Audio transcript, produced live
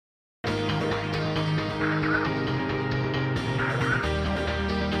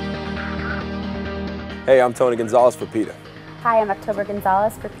Hey, I'm Tony Gonzalez for PETA. Hi, I'm October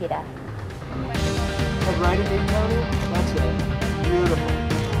Gonzalez for PETA. Writing name, Tony? That's it. Beautiful.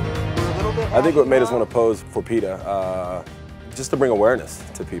 We're a little bit I think what made us want to pose for PETA, just to bring awareness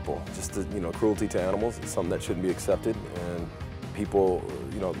to people. Just to, cruelty to animals is something that shouldn't be accepted, and people,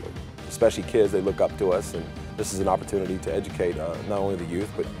 especially kids, they look up to us, and this is an opportunity to educate not only the youth,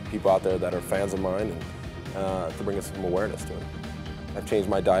 but people out there that are fans of mine, and to bring us some awareness to it. I've changed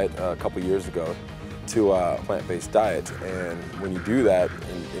my diet a couple years ago to a plant-based diet, and when you do that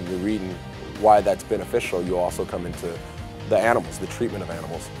and you're reading why that's beneficial, you also come into the animals, the treatment of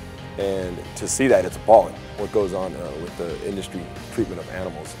animals, and to see that, it's appalling what goes on with the industry treatment of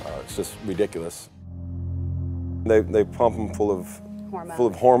animals. It's just ridiculous. They pump them full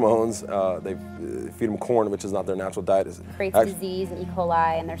of hormones. They feed them corn, which is not their natural diet. It creates disease and E.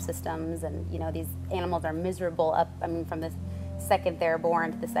 coli in their systems, and these animals are miserable from the second they're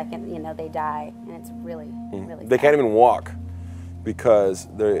born to the second they die, and it's really They can't even walk because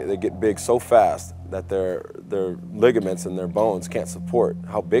they get big so fast that their ligaments and their bones can't support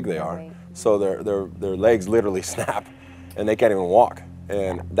how big they are. Right. So their legs literally snap, and they can't even walk,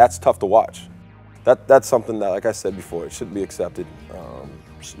 and that's tough to watch. That's something that, like I said before, it shouldn't be accepted.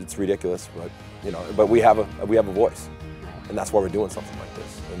 It's ridiculous, but we have a voice, and that's why we're doing something like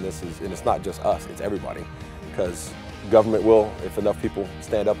this. And it's not just us; it's everybody, because government will, if enough people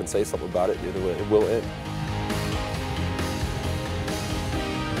stand up and say something about it, it will end.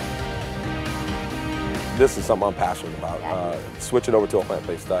 This is something I'm passionate about. Switching over to a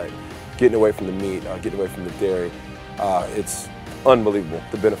plant-based diet, getting away from the meat, getting away from the dairy. It's unbelievable,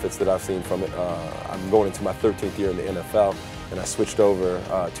 the benefits that I've seen from it. I'm going into my 13th year in the NFL, and I switched over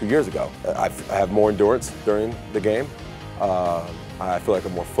 2 years ago. I have more endurance during the game. I feel like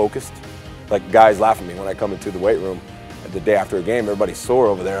I'm more focused. Like, guys laugh at me when I come into the weight room the day after a game. Everybody's sore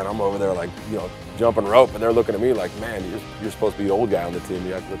over there, and I'm over there like, jumping rope, and they're looking at me like, man, you're supposed to be the old guy on the team.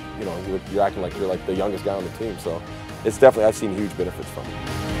 You're acting like you're like the youngest guy on the team. So it's definitely, I've seen huge benefits from it.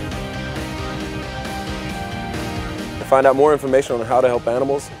 To find out more information on how to help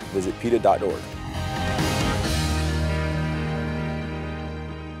animals, visit PETA.org.